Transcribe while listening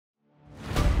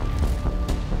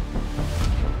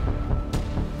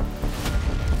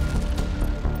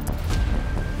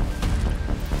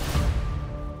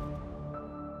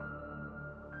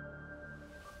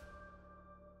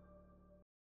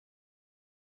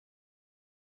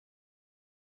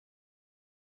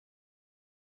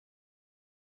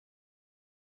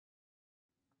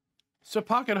So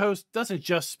PocketHost doesn't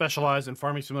just specialize in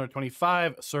Farming Simulator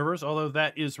 25 servers, although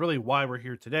that is really why we're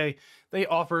here today. They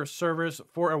offer servers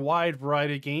for a wide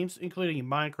variety of games, including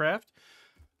Minecraft,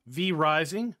 V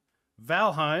Rising,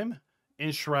 Valheim,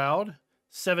 Enshroud,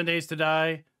 7 Days to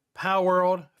Die, Power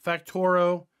World,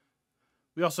 Factoro.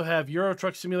 We also have Euro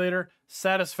Truck Simulator,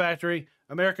 Satisfactory,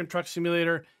 American Truck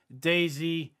Simulator,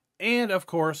 DayZ, and of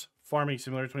course, Farming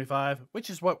Simulator 25, which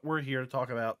is what we're here to talk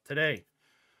about today.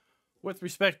 With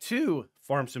respect to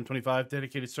Farm Sim 25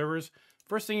 dedicated servers,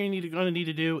 first thing you're going to need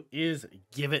to do is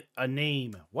give it a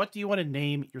name. What do you want to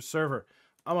name your server?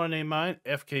 I want to name mine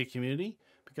FK Community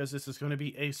because this is going to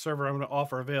be a server I'm going to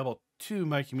offer available to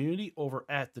my community over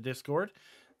at the Discord.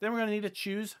 Then we're going to need to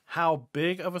choose how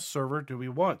big of a server do we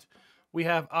want. We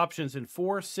have options in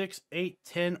 4, 6, 8,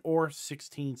 10, or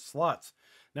 16 slots.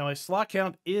 Now, a slot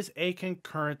count is a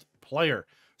concurrent player.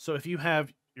 So if you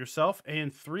have yourself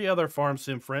and 3 other Farm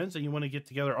Sim friends and you want to get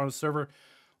together on a server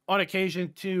on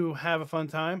occasion to have a fun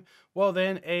time, well,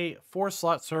 then a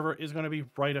 4-slot server is going to be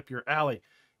right up your alley.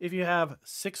 If you have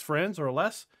 6 friends or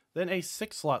less, then a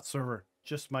 6-slot server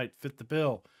just might fit the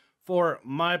bill. For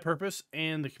my purpose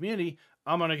and the community,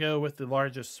 I'm going to go with the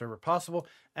largest server possible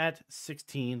at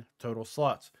 16 total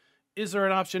slots. Is there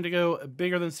an option to go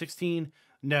bigger than 16?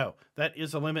 No, that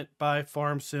is a limit by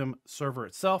Farm Sim server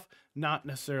itself, not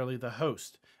necessarily the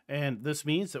host. And this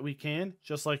means that we can,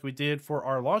 just like we did for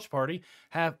our launch party,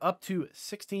 have up to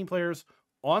 16 players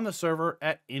on the server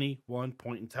at any one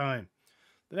point in time.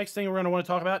 The next thing we're going to want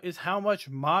to talk about is how much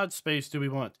mod space do we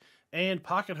want? And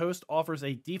PocketHost offers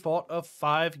a default of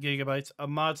 5 gigabytes of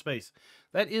mod space.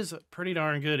 That is pretty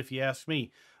darn good if you ask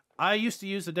me. I used to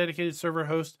use a dedicated server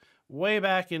host way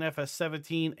back in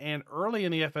FS17 and early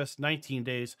in the FS19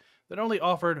 days that only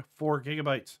offered 4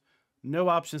 gigabytes. No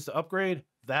options to upgrade,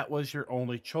 that was your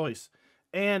only choice.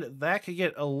 And that could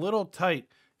get a little tight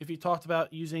if you talked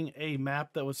about using a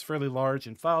map that was fairly large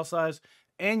in file size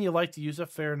and you like to use a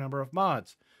fair number of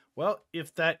mods. Well,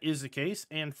 if that is the case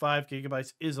and 5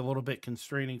 gigabytes is a little bit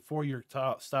constraining for your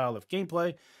style of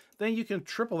gameplay, then you can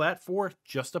triple that for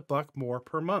just $1 more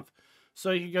per month.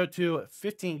 So you can go to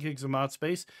 15 gigs of mod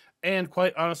space, and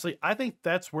quite honestly, I think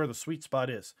that's where the sweet spot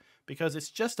is, because it's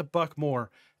just $1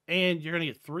 more, and you're going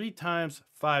to get 3 times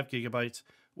 5 gigabytes,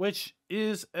 which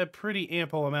is a pretty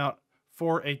ample amount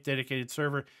for a dedicated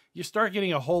server. You start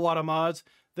getting a whole lot of mods,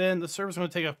 then the server's going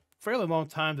to take a fairly long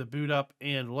time to boot up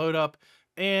and load up,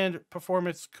 and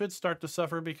performance could start to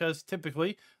suffer because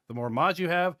typically the more mods you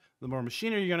have, the more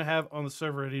machinery you're going to have on the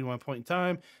server at any one point in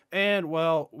time. And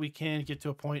well, we can get to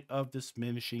a point of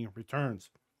diminishing returns.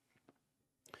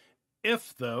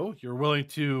 If though you're willing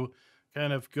to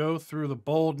kind of go through the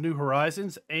bold new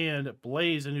horizons and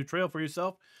blaze a new trail for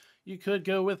yourself, you could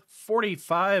go with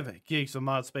 45 gigs of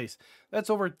mod space. That's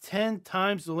over 10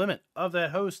 times the limit of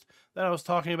that host that I was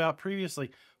talking about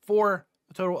previously, for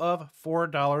a total of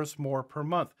 $4 more per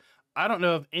month. I don't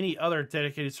know of any other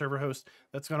dedicated server host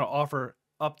that's going to offer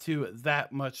up to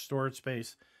that much storage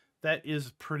space. That is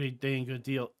a pretty dang good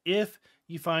deal if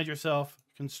you find yourself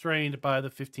constrained by the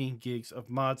 15 gigs of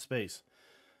mod space.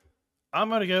 I'm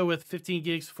going to go with 15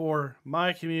 gigs for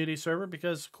my community server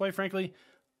because, quite frankly,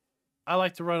 I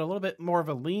like to run a little bit more of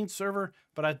a lean server,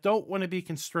 but I don't want to be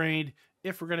constrained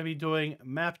if we're going to be doing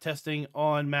map testing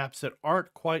on maps that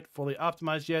aren't quite fully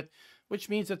optimized yet, which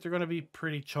means that they're going to be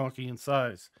pretty chunky in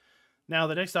size. Now,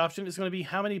 the next option is going to be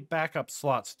how many backup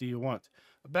slots do you want?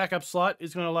 A backup slot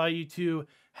is going to allow you to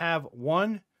have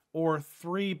 1 or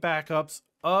 3 backups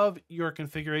of your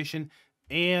configuration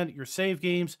and your save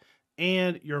games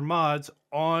and your mods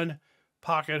on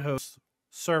PocketHost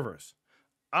servers.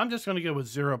 I'm just going to go with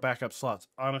 0 backup slots.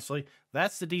 Honestly,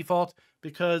 that's the default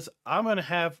because I'm going to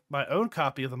have my own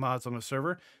copy of the mods on the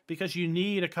server because you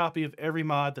need a copy of every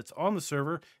mod that's on the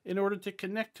server in order to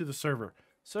connect to the server.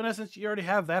 So in essence, you already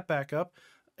have that backup.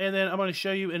 And then I'm going to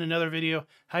show you in another video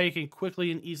how you can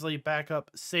quickly and easily back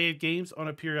up save games on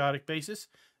a periodic basis.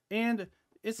 And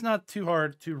it's not too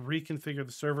hard to reconfigure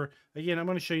the server. Again, I'm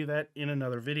going to show you that in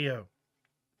another video.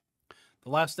 The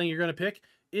last thing you're going to pick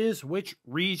is which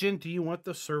region do you want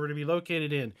the server to be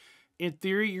located in. In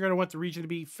theory, you're going to want the region to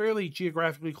be fairly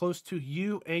geographically close to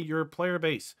you and your player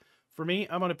base. For me,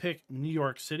 I'm going to pick New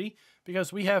York City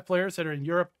because we have players that are in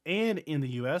Europe and in the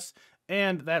US,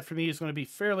 and that for me is going to be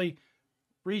fairly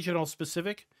regional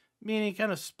specific, meaning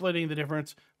kind of splitting the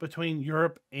difference between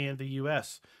Europe and the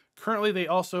US. Currently, they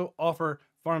also offer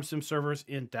Farm Sim servers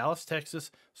in Dallas,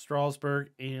 Texas, Strasbourg,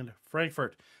 and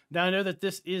Frankfurt. Now, I know that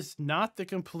this is not the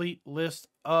complete list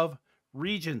of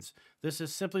regions. This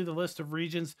is simply the list of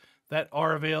regions that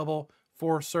are available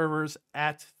for servers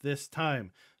at this time.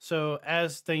 So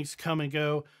as things come and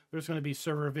go, there's going to be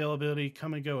server availability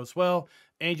come and go as well.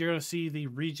 And you're going to see the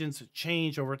regions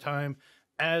change over time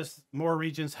as more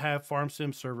regions have farm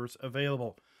sim servers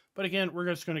available. But again, we're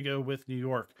just going to go with New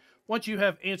York. Once you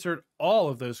have answered all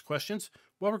of those questions,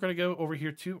 well, we're going to go over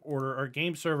here to order our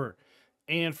game server.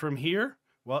 And from here,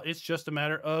 well, it's just a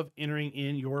matter of entering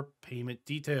in your payment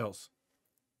details.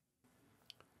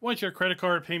 Once your credit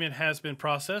card payment has been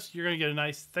processed, you're going to get a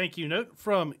nice thank you note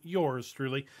from yours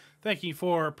truly. Thank you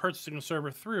for purchasing a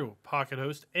server through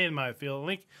PocketHost and my affiliate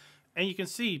link. And you can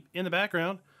see in the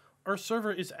background, our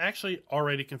server is actually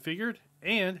already configured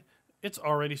and it's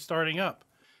already starting up.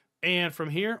 And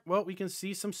from here, well, we can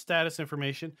see some status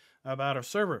information about our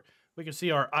server. We can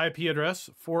see our IP address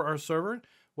for our server,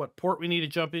 what port we need to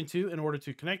jump into in order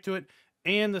to connect to it,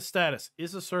 and the status.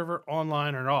 Is the server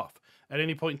online or off? At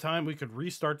any point in time, we could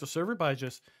restart the server by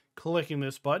just clicking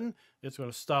this button. It's going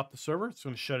to stop the server. It's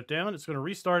going to shut it down. It's going to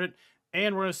restart it.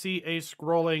 And we're going to see a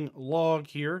scrolling log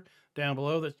here down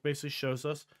below that basically shows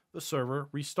us the server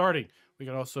restarting. We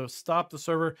can also stop the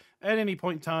server at any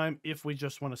point in time if we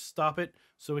just want to stop it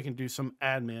so we can do some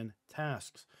admin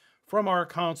tasks. From our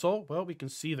console, well, we can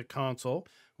see the console.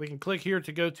 We can click here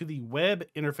to go to the web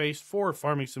interface for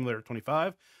Farming Simulator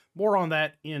 25. More on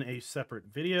that in a separate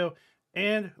video.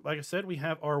 And like I said, we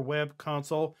have our web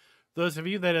console. Those of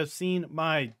you that have seen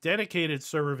my dedicated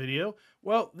server video,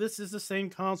 well, this is the same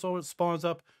console that spawns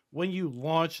up when you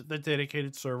launch the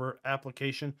dedicated server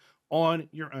application on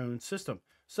your own system.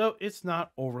 So it's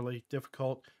not overly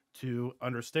difficult to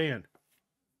understand.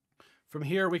 From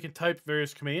here, we can type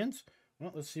various commands.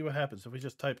 Well, let's see what happens if we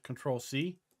just type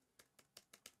Control-C.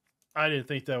 I didn't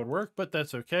think that would work, but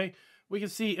that's okay. We can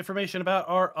see information about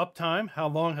our uptime. How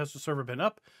long has the server been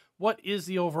up? What is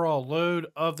the overall load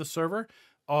of the server?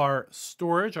 Our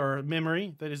storage, our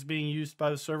memory that is being used by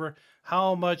the server,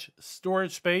 how much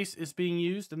storage space is being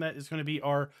used, and that is going to be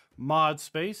our mod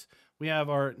space. We have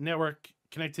our network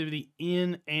connectivity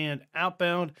in and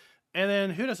outbound, and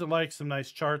then who doesn't like some nice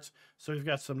charts? So we've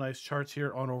got some nice charts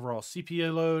here on overall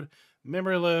CPU load,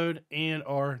 memory load, and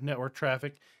our network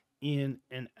traffic in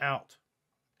and out.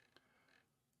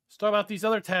 Let's talk about these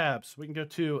other tabs. We can go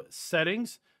to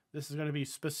settings. This is going to be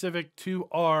specific to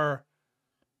our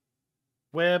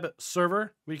web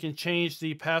server. We can change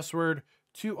the password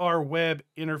to our web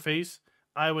interface.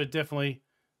 I would definitely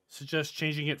suggest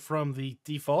changing it from the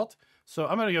default. So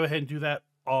I'm going to go ahead and do that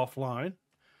offline.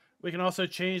 We can also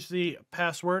change the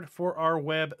password for our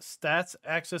web stats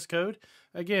access code.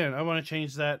 Again, I want to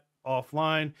change that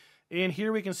offline. And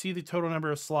here we can see the total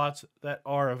number of slots that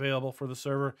are available for the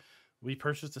server. We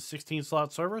purchased a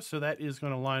 16-slot server, so that is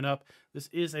going to line up. This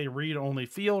is a read-only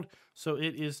field, so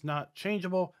it is not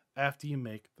changeable after you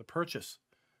make the purchase.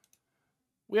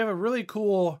 We have a really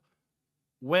cool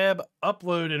web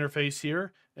upload interface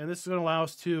here, and this is going to allow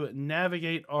us to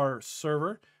navigate our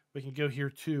server. We can go here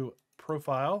to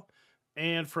Profile,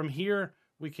 and from here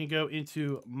we can go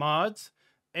into Mods,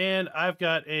 and I've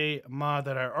got a mod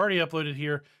that I already uploaded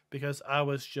here because I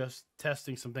was just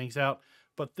testing some things out.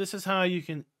 But this is how you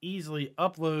can easily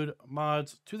upload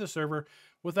mods to the server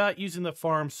without using the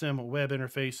FarmSim web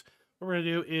interface. What we're going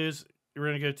to do is we're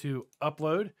going to go to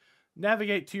Upload,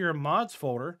 navigate to your mods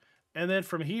folder, and then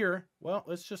from here, well,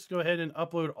 let's just go ahead and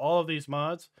upload all of these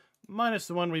mods, minus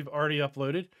the one we've already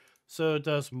uploaded. So it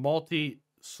does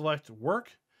multi-select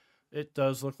work. It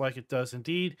does look like it does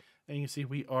indeed. And you can see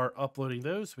we are uploading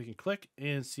those. We can click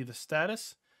and see the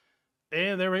status.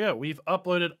 And there we go. We've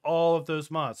uploaded all of those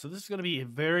mods. So this is going to be a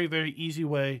very, very easy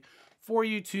way for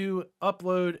you to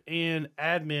upload and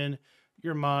admin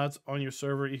your mods on your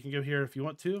server. You can go here if you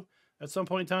want to. At some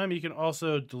point in time, you can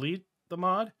also delete the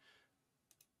mod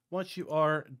once you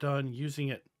are done using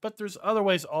it. But there's other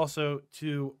ways also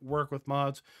to work with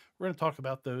mods. We're going to talk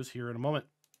about those here in a moment.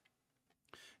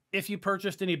 If you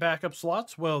purchased any backup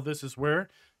slots, well, this is where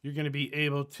you're going to be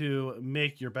able to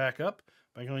make your backup.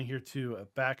 By going here to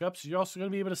backups, you're also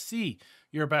going to be able to see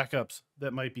your backups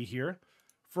that might be here.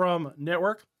 From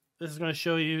network, this is going to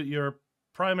show you your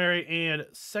primary and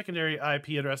secondary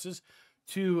IP addresses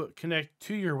to connect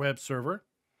to your web server.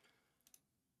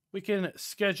 We can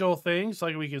schedule things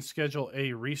like we can schedule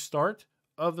a restart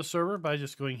of the server by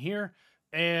just going here,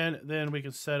 and then we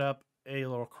can set up a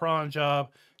little cron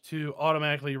job to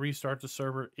automatically restart the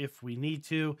server if we need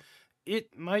to.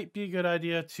 It might be a good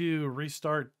idea to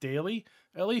restart daily,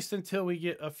 at least until we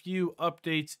get a few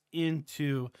updates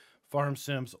into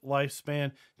FarmSim's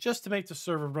lifespan, just to make the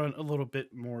server run a little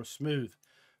bit more smooth.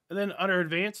 And then under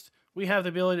advanced, we have the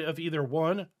ability of either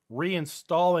one,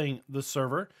 reinstalling the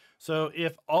server. So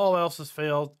if all else has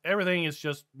failed, everything is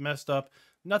just messed up,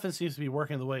 nothing seems to be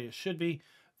working the way it should be,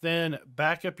 then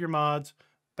back up your mods,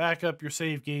 back up your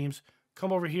save games,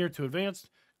 come over here to advanced,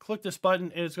 click this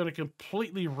button, and it's going to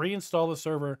completely reinstall the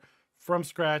server from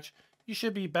scratch. You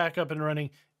should be back up and running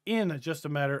in just a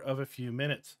matter of a few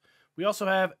minutes. We also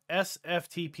have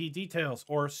SFTP details,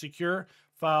 or Secure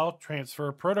File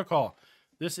Transfer Protocol.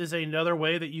 This is another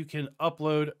way that you can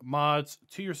upload mods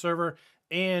to your server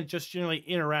and just generally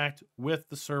interact with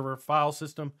the server file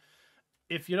system.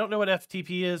 If you don't know what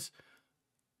FTP is,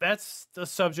 that's the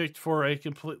subject for a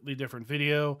completely different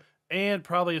video and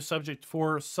probably a subject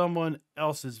for someone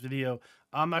else's video.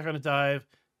 I'm not going to dive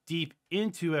deep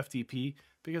into FTP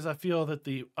because I feel that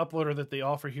the uploader that they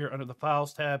offer here under the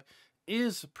Files tab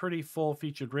is pretty full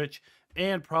featured rich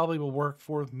and probably will work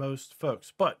for most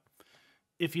folks. But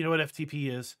if you know what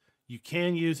FTP is, you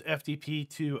can use FTP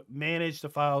to manage the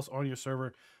files on your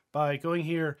server by going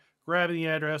here, grabbing the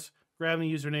address, grabbing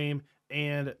the username,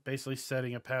 and basically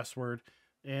setting a password.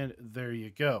 And there you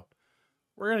go.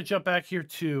 We're going to jump back here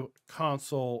to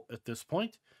console at this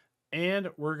point, and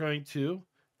we're going to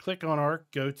click on our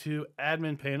Go to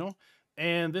Admin panel.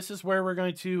 And this is where we're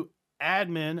going to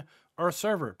admin our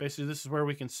server. Basically, this is where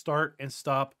we can start and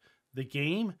stop the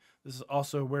game. This is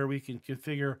also where we can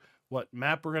configure what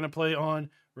map we're going to play on.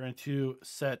 We're going to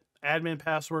set admin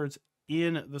passwords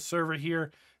in the server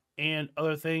here and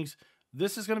other things.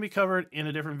 This is going to be covered in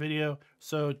a different video,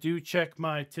 so do check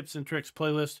my tips and tricks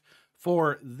playlist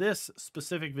for this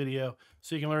specific video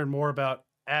so you can learn more about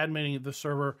adminning the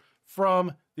server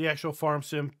from the actual Farm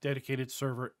Sim dedicated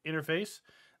server interface.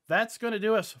 That's going to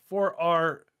do us for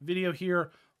our video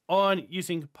here on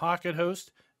using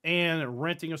PocketHost and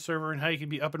renting a server and how you can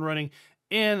be up and running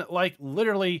in like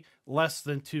literally less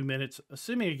than 2 minutes,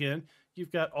 assuming again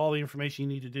you've got all the information you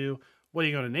need to do. What are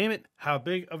you going to name it? How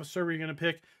big of a server you're going to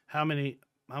pick? How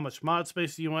much mod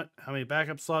space do you want? How many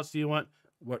backup slots do you want?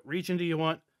 What region do you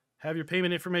want? Have your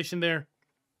payment information there.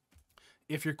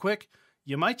 If you're quick,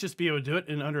 you might just be able to do it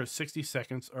in under 60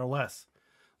 seconds or less.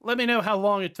 Let me know how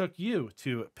long it took you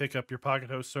to pick up your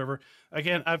PocketHost server.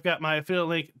 Again, I've got my affiliate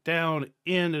link down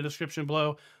in the description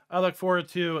below. I look forward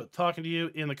to talking to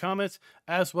you in the comments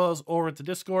as well as over at the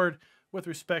Discord with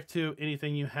respect to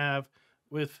anything you have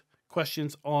with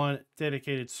questions on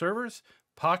dedicated servers,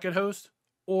 PocketHost,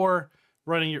 or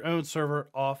running your own server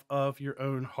off of your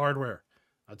own hardware.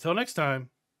 Until next time,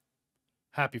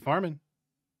 happy farming.